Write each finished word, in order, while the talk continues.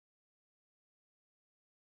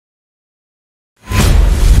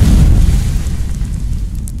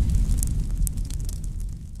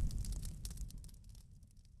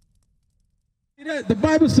that? The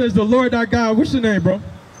Bible says the Lord our God, what's your name, bro?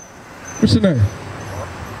 What's your name?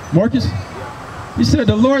 Marcus? He said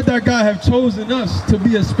the Lord thy God have chosen us to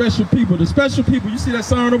be a special people. The special people, you see that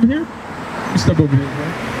sign over here? Let me step over here,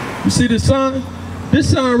 bro. You see this sign?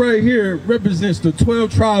 This sign right here represents the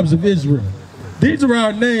 12 tribes of Israel. These are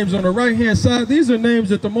our names on the right-hand side. These are names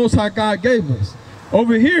that the Most High God gave us.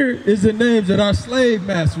 Over here is the names that our slave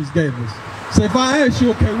masters gave us. So if I ask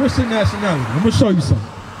you, okay, what's your nationality? I'm gonna show you something.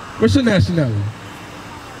 What's your nationality?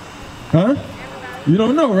 Huh? You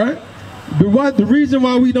don't know, right? The reason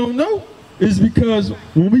why we don't know is because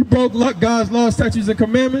when we broke God's laws, statutes, and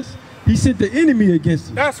commandments, he sent the enemy against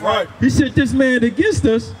us. That's right. He sent this man against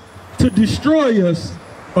us to destroy us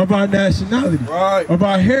of our nationality, right, of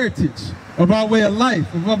our heritage, of our way of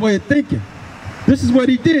life, of our way of thinking. This is what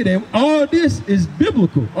he did, and all this is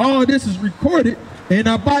biblical. All this is recorded in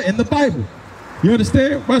the Bible. You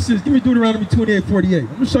understand? Watch this. Give me Deuteronomy 28:48. I'm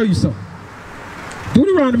going to show you something.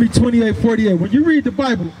 Deuteronomy 28:48. When you read the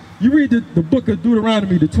Bible, you read the book of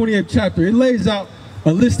Deuteronomy, the 28th chapter, it lays out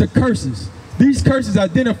a list of curses. These curses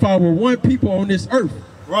identify with one people on this earth.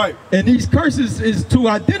 Right. And these curses is to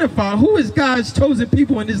identify who is God's chosen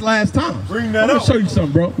people in this last time. Bring that I'm going to show you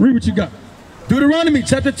something, bro. Read what you got. Deuteronomy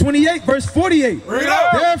chapter 28, verse 48. Read it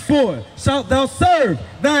out. Therefore shalt thou serve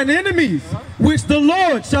thine enemies, which the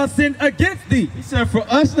Lord shall send against thee. He said for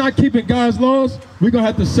us not keeping God's laws, we're going to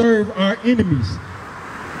have to serve our enemies.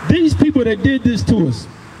 These people that did this to us,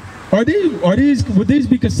 would these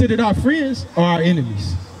be considered our friends or our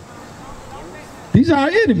enemies? These are our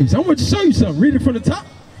enemies. I want to show you something. Read it from the top.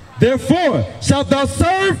 Therefore shalt thou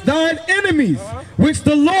serve thine enemies, which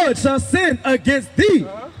the Lord shall send against thee,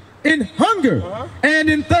 in hunger, and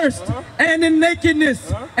in thirst, and in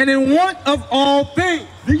nakedness, and in want of all things.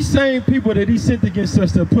 These same people that he sent against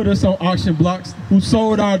us to put us on auction blocks, who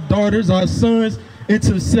sold our daughters, our sons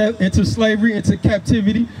into slavery, into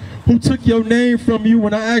captivity, who took your name from you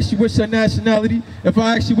when I asked you what's your nationality. If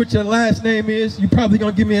I ask you what your last name is, you're probably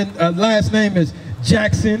going to give me a last name as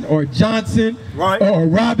Jackson or Johnson, right, or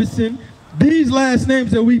Robinson. These last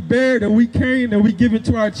names that we bear, that we carry, and that we give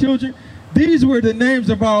to our children, these were the names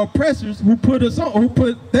of our oppressors who put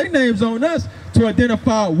their names on us to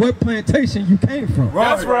identify what plantation you came from.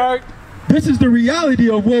 Right. That's right. This is the reality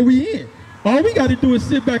of what we in. All we got to do is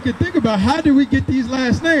sit back and think about, how did we get these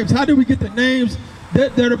last names? How did we get the names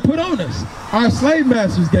that are put on us? Our slave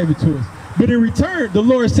masters gave it to us. But in return, the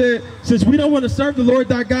Lord said, since we don't want to serve the Lord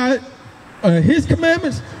thy God, his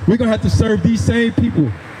commandments, we're going to have to serve these same people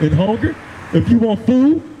in hunger. If you want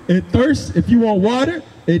food, in thirst, if you want water,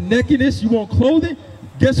 in nakedness, you want clothing,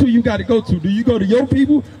 guess who you got to go to? Do you go to your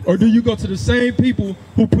people, or do you go to the same people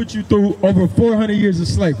who put you through over 400 years of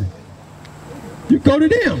slavery? You go to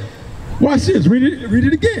them. Watch this. Read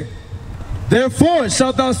it again. Therefore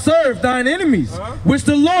shalt thou serve thine enemies, which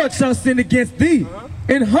the Lord shall send against thee,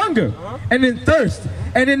 in hunger, and in thirst,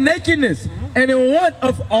 and in nakedness, and in want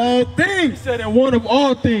of all things. He said in want of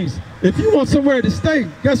all things. If you want somewhere to stay,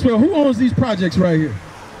 guess what? Who owns these projects right here?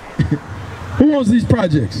 Who owns these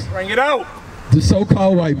projects? Bring it out. The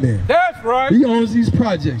so-called white man. That's right. He owns these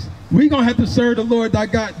projects. We're going to have to serve the Lord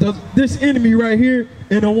that got this enemy right here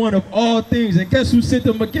in the one of all things. And guess who sent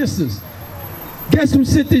them against us? Guess who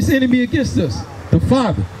sent this enemy against us? The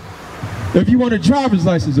Father. If you want a driver's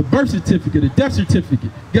license, a birth certificate, a death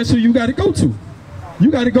certificate, guess who you got to go to?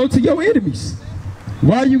 You got to go to your enemies.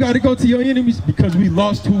 Why you got to go to your enemies? Because we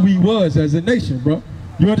lost who we was as a nation, bro.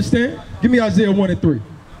 You understand? Give me Isaiah 1 and 3.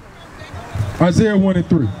 Isaiah 1 and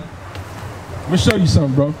 3. I'm going to show you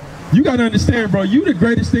something, bro. You got to understand, bro, you the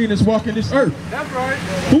greatest thing that's walking this earth. That's right.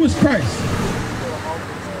 Who is Christ?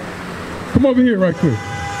 Come over here right quick.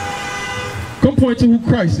 Come point to who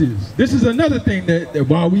Christ is. This is another thing that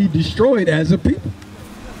while we destroyed as a people.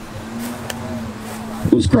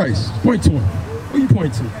 Who's Christ? Point to him. Who you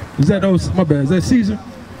point to? Is that my bad, is that Caesar?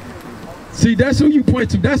 See, that's who you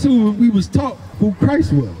point to. That's who we was taught who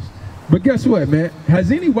Christ was. But guess what, man?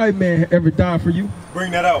 Has any white man ever died for you?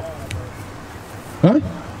 Bring that out. Huh?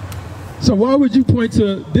 So why would you point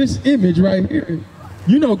to this image right here?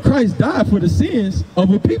 You know Christ died for the sins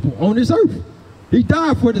of a people on this earth. He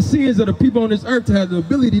died for the sins of the people on this earth to have the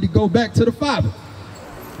ability to go back to the Father.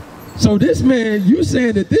 So this man, you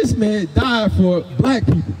saying that this man died for black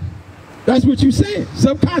people. That's what you saying,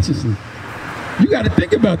 subconsciously. You got to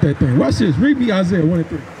think about that thing. Watch this. Read me Isaiah 1 and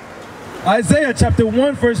 3. Isaiah chapter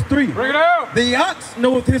 1 verse 3. Bring it out. The ox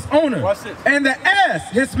knoweth his owner, and the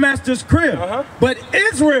ass his master's crib, but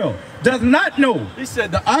Israel does not know. He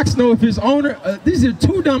said the ox knoweth his owner. These are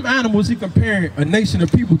two dumb animals he comparing a nation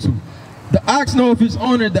of people to. The ox knoweth his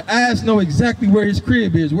owner, the ass know exactly where his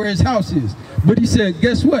crib is, where his house is. But he said,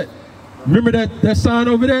 guess what? Remember that sign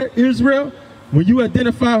over there, Israel? When you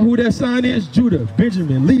identify who that sign is, Judah,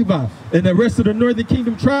 Benjamin, Levi, and the rest of the northern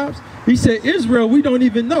kingdom tribes, he said, Israel, we don't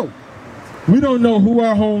even know. We don't know who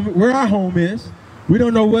our home, where our home is. We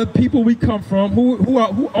don't know what people we come from,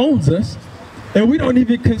 who owns us, and we don't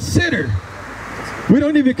even consider. We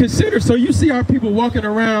don't even consider. So you see our people walking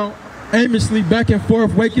around aimlessly back and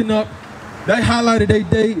forth, waking up. That highlight of their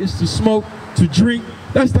day is to smoke, to drink.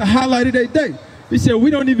 That's the highlight of their day. He said, we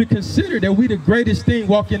don't even consider that we the greatest thing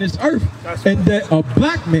walking this earth. And that a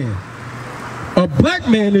black man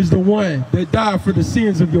is the one that died for the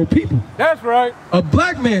sins of your people. That's right. A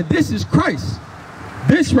black man, this is Christ.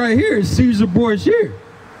 This right here is Caesar Borgia.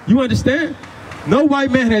 You understand? No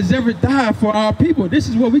white man has ever died for our people. This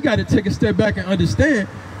is what we got to take a step back and understand.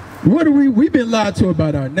 What are we've been lied to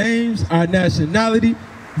about our names, our nationality,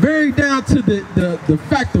 very down to the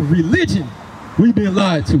fact of religion. We've been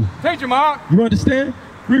lied to. Teach him, Mark. You understand?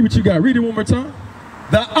 Read what you got. Read it one more time.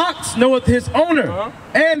 The ox knoweth his owner,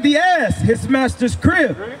 and the ass his master's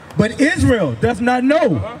crib. But Israel does not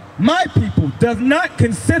know. My people does not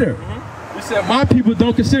consider. He said, my people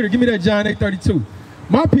don't consider. Give me that John 8:32.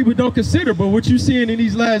 My people don't consider, but what you seeing in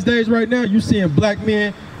these last days right now, you seeing black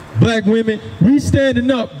men, black women, we standing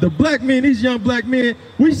up. The black men, these young black men,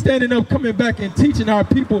 we standing up, coming back and teaching our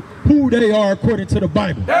people who they are according to the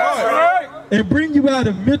Bible. That's right. And bring you out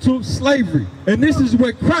of mental slavery. And this is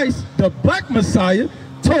what Christ, the black Messiah,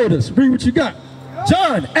 told us. Read what you got.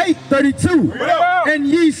 John 8:32. And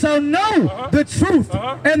ye shall know the truth,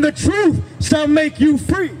 and the truth shall make you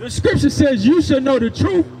free. The scripture says you shall know the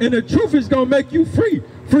truth, and the truth is going to make you free.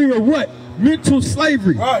 Free of what? Mental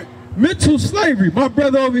slavery. Right. Mental slavery. My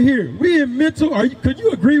brother over here, we in mental, could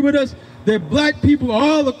you agree with us that black people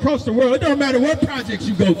all across the world, it don't matter what projects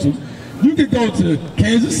you go to. You can go to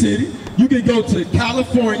Kansas City, you can go to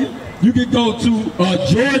California, you can go to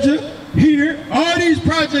Georgia, here. All these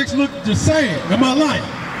projects look the same. Am I lying?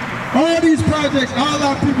 All these projects, all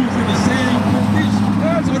our people is in the same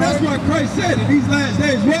condition. So that's why Christ said in these last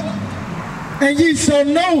days, what? And ye shall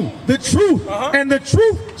know the truth, and the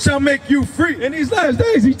truth shall make you free. In these last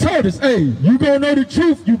days, he told us, hey, you gonna know the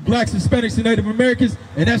truth, you blacks, Hispanics, and Native Americans,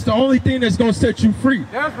 and that's the only thing that's gonna set you free.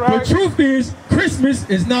 That's right. The truth is, Christmas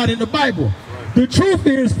is not in the Bible. The truth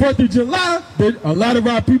is, 4th of July, that a lot of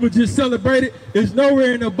our people just celebrated, is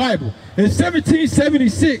nowhere in the Bible. In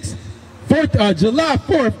 1776, July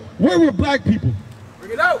 4th, where were black people?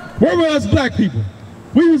 Bring it out. Where were us black people?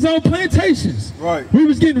 We was on plantations. Right. We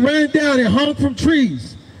was getting ran down and hung from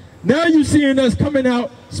trees. Now you seeing us coming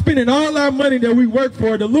out, spending all our money that we work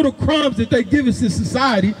for, the little crumbs that they give us in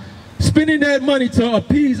society, spending that money to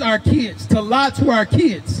appease our kids, to lie to our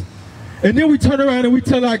kids. And then we turn around and we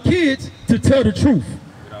tell our kids to tell the truth.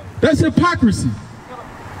 That's hypocrisy.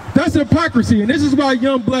 That's hypocrisy. And this is why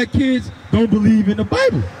young black kids don't believe in the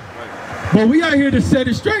Bible. But we are here to set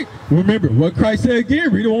it straight. Remember what Christ said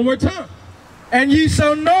again. Read it one more time. And ye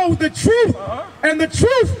shall know the truth, and the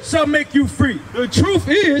truth shall make you free. The truth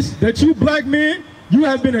is that you black men, you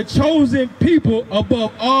have been a chosen people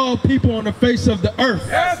above all people on the face of the earth.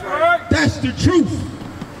 That's right. That's the truth.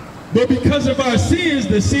 But because of our sins,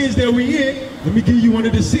 the sins that we in, let me give you one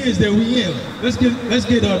of the sins that we in. Let's get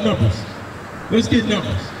numbers. Let's get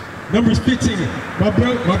numbers. Numbers 15. My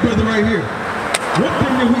brother right here. One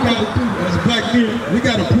thing that we gotta do as black men, we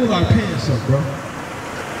gotta pull our pants up, bro.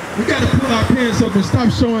 We gotta pull our pants up and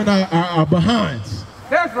stop showing our behinds.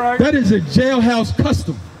 That's right. That is a jailhouse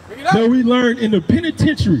custom that we learned in the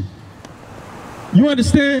penitentiary. You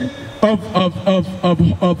understand? Of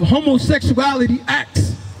homosexuality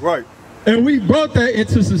acts. Right. And we brought that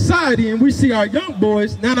into society, and we see our young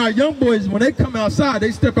boys. Now our young boys, when they come outside,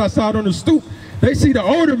 they step outside on the stoop. They see the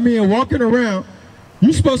older men walking around.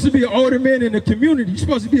 You're supposed to be an older man in the community. You're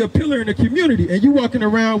supposed to be a pillar in the community, and you walking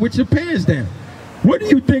around with your pants down. What do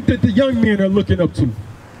you think that the young men are looking up to?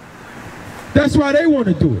 That's why they want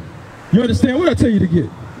to do it. You understand what I tell you to get?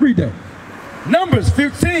 Read that. Numbers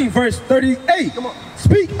 15, verse 38. Come on.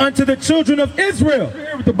 Speak unto the children of Israel. You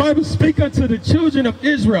hear what the Bible speak unto the children of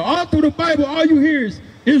Israel. All through the Bible, all you hear is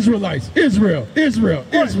Israelites, Israel, Israel,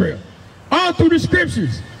 Israel. All through the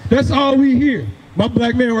scriptures. That's all we hear. My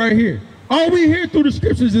black man right here. All we hear through the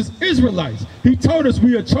scriptures is Israelites. He told us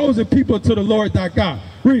we are chosen people to the Lord thy God.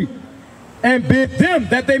 Read. And bid them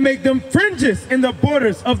that they make them fringes in the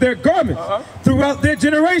borders of their garments throughout their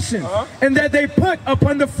generations, and that they put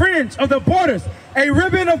upon the fringe of the borders a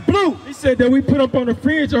ribbon of blue. He said that we put up on the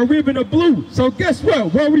fringe a ribbon of blue. So guess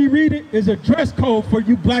what? What we reading is a dress code for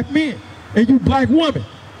you black men and you black women.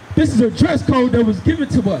 This is a dress code that was given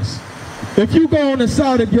to us. If you go on the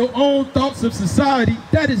side of your own thoughts of society,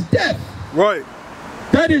 that is death. Right.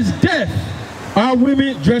 That is death. Our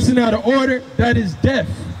women dressing out of order, that is death.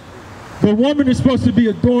 The woman is supposed to be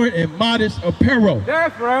adorned in modest apparel.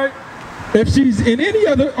 That's right. If she's in any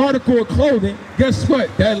other article of clothing, guess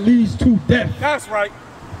what? That leads to death. That's right.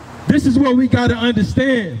 This is what we got to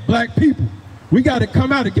understand, black people. We got to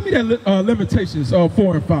come out and give me that Limitations 4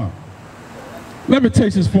 and 5.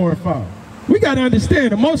 Limitations 4 and 5. We got to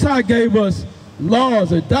understand the Most High gave us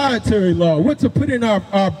laws, a dietary law, what to put in our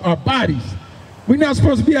bodies. We're not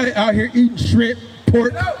supposed to be out here eating shrimp,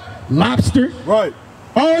 pork, lobster. Right.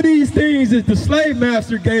 All these things that the slave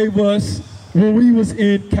master gave us when we was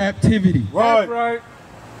in captivity. Right. Right.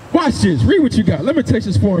 Watch this. Read what you got.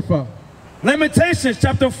 Limitations 4 and 5. Lamentations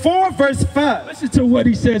chapter 4, verse 5. Listen to what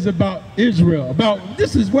he says about Israel.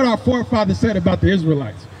 This is what our forefathers said about the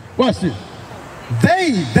Israelites. Watch this.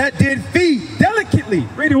 They that did feed delicately.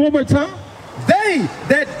 Read it one more time. They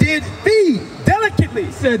that did feed delicately.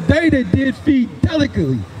 He said they that did feed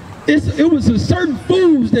delicately. It was a certain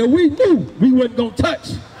foods that we knew we wasn't going to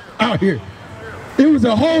touch out here. It was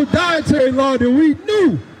a whole dietary law that we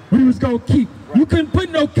knew we was going to keep. You couldn't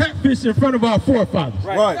put no catfish in front of our forefathers.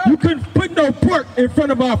 Right. You couldn't put no pork in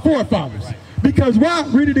front of our forefathers. Because why?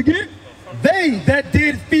 Read it again. They that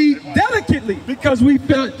did feed delicately. Because we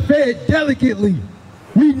fed delicately.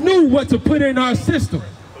 We knew what to put in our system.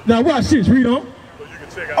 Now watch this. Read on.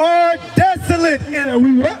 Are desolate. And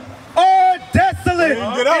we what? Are desolate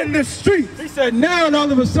in the streets. He said now and all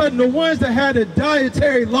of a sudden the ones that had a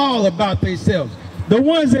dietary law about themselves, the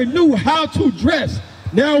ones that knew how to dress,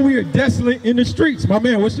 now we are desolate in the streets. My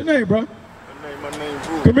man, what's your name, bro? My name,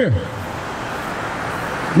 bro. Come here.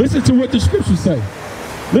 Listen to what the scriptures say.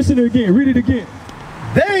 Listen to it again. Read it again.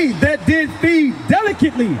 They that did feed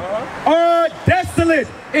delicately are desolate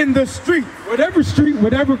in the street. Whatever street,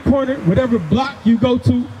 whatever corner, whatever block you go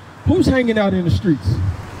to, who's hanging out in the streets?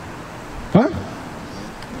 Huh?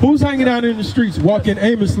 Who's hanging out in the streets, walking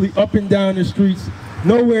aimlessly up and down the streets,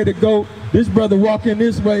 nowhere to go? This brother walking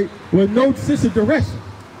this way with no sense of direction.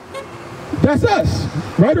 That's us,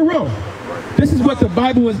 right or wrong. This is what the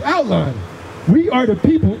Bible is outlining. We are the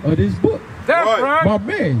people of this book. That's right. My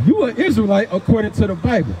man, you an Israelite according to the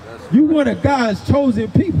Bible. You one of God's chosen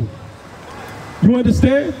people. You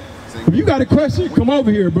understand? If you got a question, come over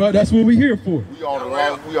here, bro. That's what we're here for. We are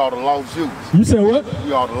the lost Jews. You said what?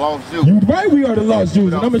 We are the lost Jews. You right, we are the lost Jews.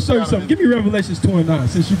 And I'm going to show you something. Give me Revelations 2 and 9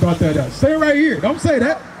 since you brought that up. Stay right here. Don't say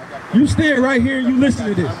that. You stand right here and you listen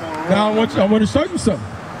to this. Now I want to show you something.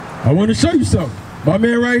 I want to show you something. My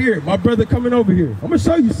man right here, my brother coming over here. I'm going to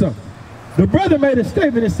show you something. The brother made a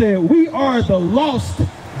statement and said, we are the lost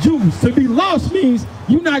Jews. To be lost means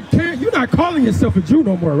you're not calling yourself a Jew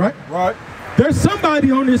no more, right? Right. There's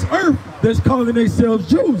somebody on this earth that's calling themselves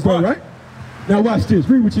Jews, though, right? Now watch this.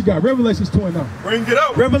 Read what you got. Revelations 2 and 9. Bring it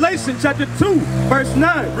out. Revelation chapter 2, verse 9.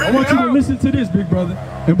 I want you to listen to this, big brother.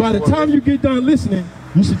 And by the time you get done listening,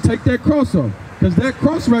 you should take that cross off. Because that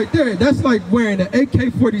cross right there, that's like wearing an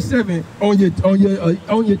AK-47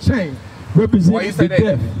 on your chain. Represents the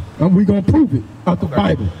death. And we're going to prove it out the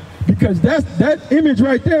Bible. Because that image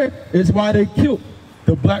right there is why they killed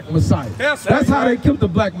the black Messiah. That's how they killed the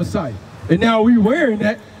black Messiah. And now we're wearing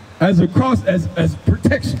that as a cross, as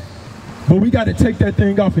protection. But we got to take that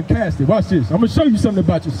thing off and cast it. Watch this. I'm going to show you something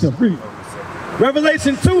about yourself. Read.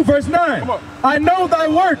 Revelation 2, verse 9. I know thy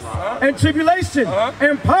works and tribulation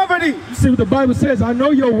and poverty. You see what the Bible says? I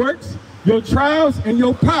know your works, your trials, and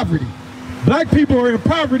your poverty. Black people are in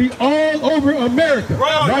poverty all over America,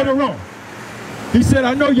 right or wrong. He said,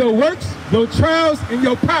 I know your works, your trials, and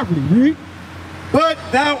your poverty. Read. But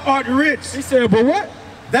thou art rich. He said, but what?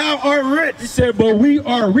 Thou art rich. He said, but we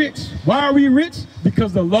are rich. Why are we rich?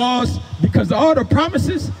 Because the laws, because all the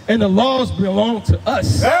promises and the laws belong to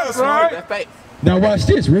us. That's right. Now watch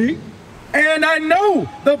this, read. And I know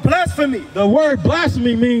the blasphemy. The word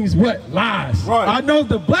blasphemy means what? Lies. Right. I know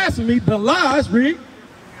the blasphemy, the lies, read.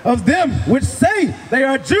 Of them which say they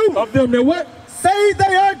are Jews. Of them that what? Say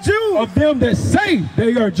they are Jews. Of them that say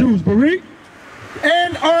they are Jews. But read.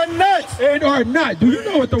 And are not. And are not. Do you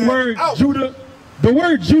know what the word Judah? The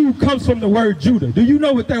word Jew comes from the word Judah. Do you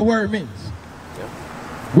know what that word means?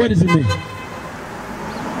 What does it mean?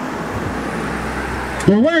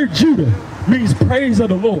 The word Judah means praise of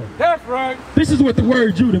the Lord. That's right. This is what the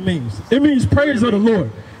word Judah means. It means praise of the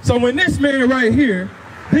Lord. So when this man right here,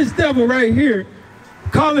 this devil right here,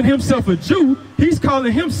 calling himself a Jew, he's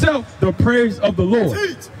calling himself the praise of the Lord.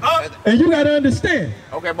 And you got to understand.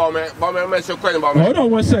 Okay, ball man, let me ask you a question, ball man. Hold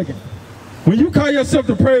on one second. When you call yourself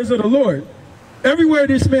the praise of the Lord, everywhere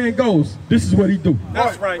this man goes, this is what he do.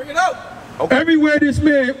 That's right. Bring it out. Okay. Everywhere this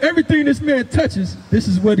man, everything this man touches, this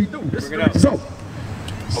is what he do.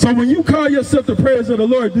 So when you call yourself the prayers of the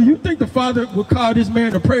Lord, do you think the Father will call this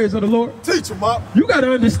man the prayers of the Lord? Teach him up. You got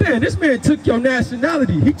to understand, this man took your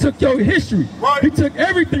nationality. He took your history. Right. He took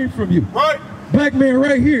everything from you. Right. Black man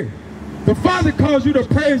right here. The Father calls you the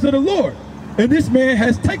prayers of the Lord. And this man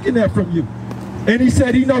has taken that from you. And he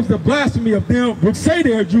said he knows the blasphemy of them which say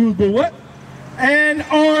they are Jews, but what? And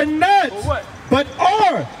are not, what? but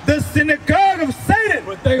are the synagogue of Satan.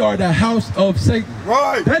 But they are the house of Satan.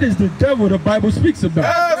 Right. That is the devil the Bible speaks about.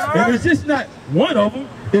 That's right. And it's just not one of them.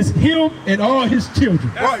 It's him and all his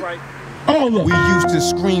children. That's right. All of them. We used to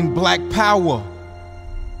scream black power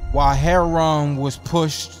while heroin was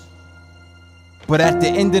pushed. But at the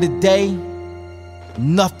end of the day,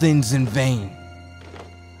 nothing's in vain.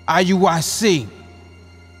 IUIC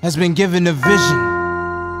has been given a vision.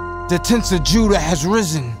 The tents of Judah has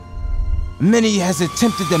risen. Many has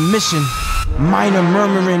attempted the mission. Minor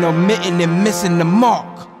murmuring, omitting, and missing the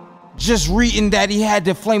mark. Just reading that he had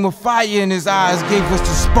the flame of fire in his eyes gave us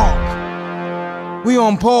the spark. We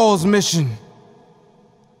on Paul's mission.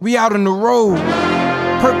 We out on the road,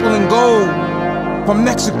 purple and gold. From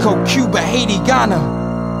Mexico, Cuba, Haiti,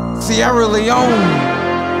 Ghana, Sierra Leone.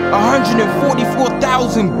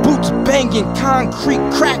 144,000 boots banging, concrete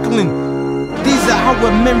crackling. These are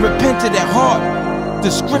our men repented at heart. The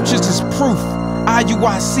scriptures is proof.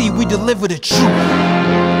 IUIC, we deliver the truth.